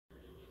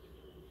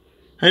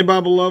Hey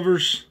Bible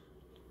lovers,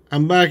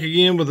 I'm back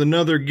again with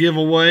another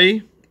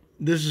giveaway.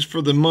 This is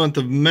for the month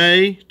of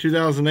May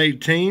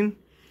 2018.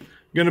 I'm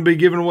going to be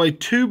giving away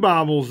 2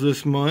 Bibles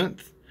this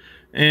month,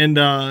 and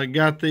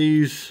got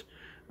these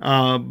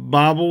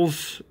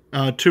Bibles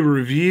to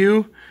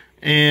review,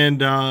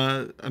 and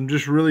I'm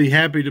just really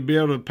happy to be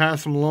able to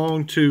pass them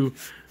along to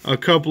a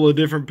couple of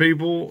different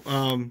people.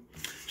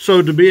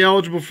 So to be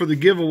eligible for the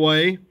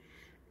giveaway,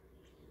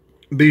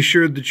 be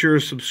sure that you're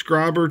a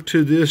subscriber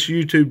to this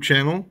YouTube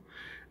channel.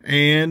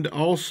 And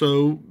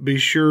also be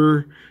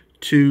sure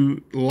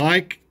to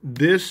like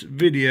this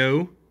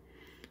video.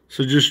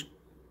 So just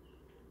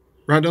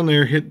right down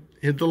there, hit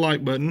the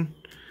like button.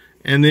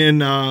 And then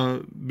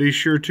be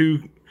sure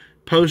to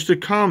post a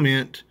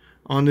comment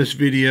on this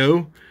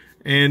video.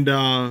 And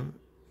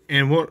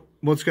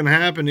what's going to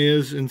happen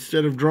is,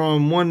 instead of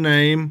drawing one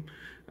name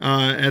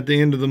at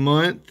the end of the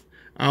month,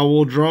 I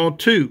will draw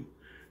 2.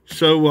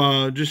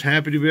 So just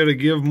happy to be able to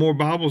give more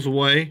Bibles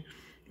away.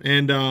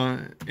 And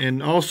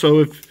also,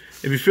 if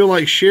you feel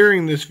like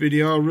sharing this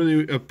video, I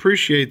really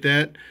appreciate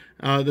that.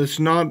 That's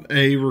not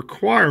a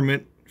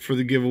requirement for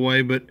the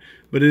giveaway, but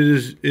it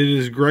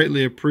is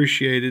greatly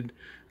appreciated,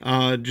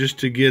 just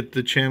to get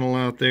the channel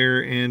out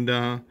there and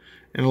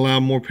allow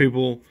more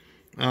people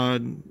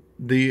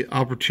the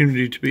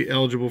opportunity to be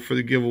eligible for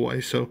the giveaway.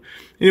 So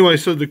anyway,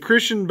 so the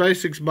Christian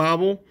Basics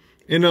Bible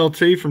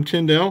NLT from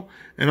Tyndale,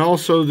 and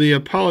also the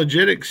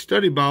Apologetic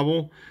Study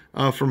Bible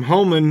from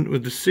Holman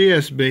with the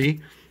CSB.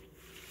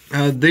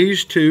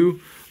 These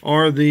 2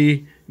 are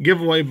the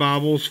giveaway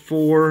Bibles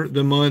for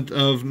the month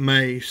of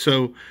May.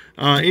 So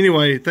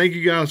anyway, thank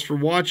you guys for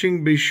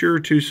watching. Be sure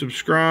to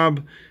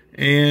subscribe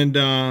and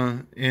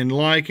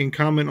like and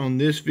comment on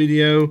this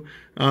video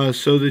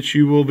so that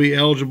you will be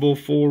eligible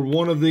for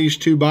one of these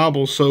 2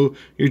 Bibles. So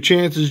your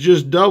chances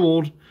just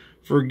doubled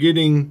for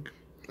getting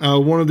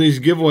one of these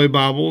giveaway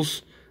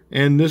Bibles.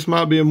 And this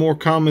might be a more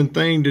common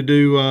thing to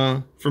do,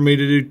 for me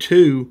to do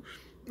 2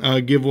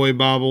 giveaway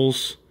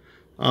Bibles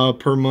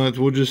per month.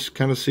 We'll just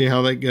kind of see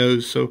how that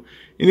goes. So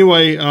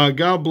anyway,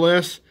 God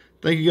bless.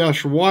 Thank you guys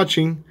for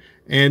watching,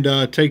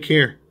 and take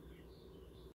care.